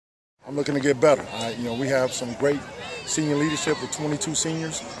I'm looking to get better. We have some great senior leadership with 22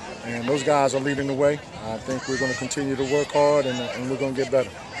 seniors, and those guys are leading the way. I think we're going to continue to work hard, and we're going to get better.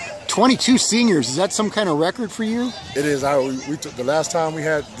 22 seniors, is that some kind of record for you? It is. The last time we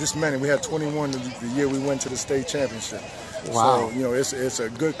had this many, we had 21 the year we went to the state championship. Wow. So, it's a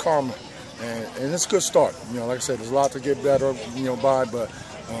good karma, and it's a good start. Like I said, there's a lot to get better, by, but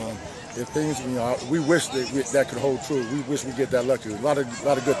if things, we wish that could hold true. We wish we get that lucky. A lot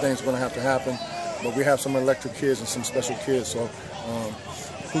of good things are going to have to happen, but we have some electric kids and some special kids, so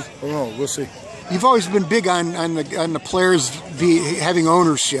we'll see. You've always been big on the players having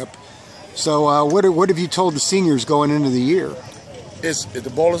ownership. So what have you told the seniors going into the year?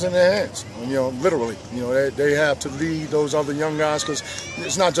 The ball is in their hands, literally. They have to lead those other young guys, because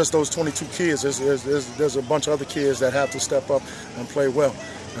it's not just those 22 kids. There's a bunch of other kids that have to step up and play well.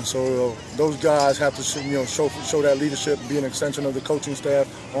 And so those guys have to show that leadership, be an extension of the coaching staff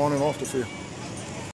on and off the field.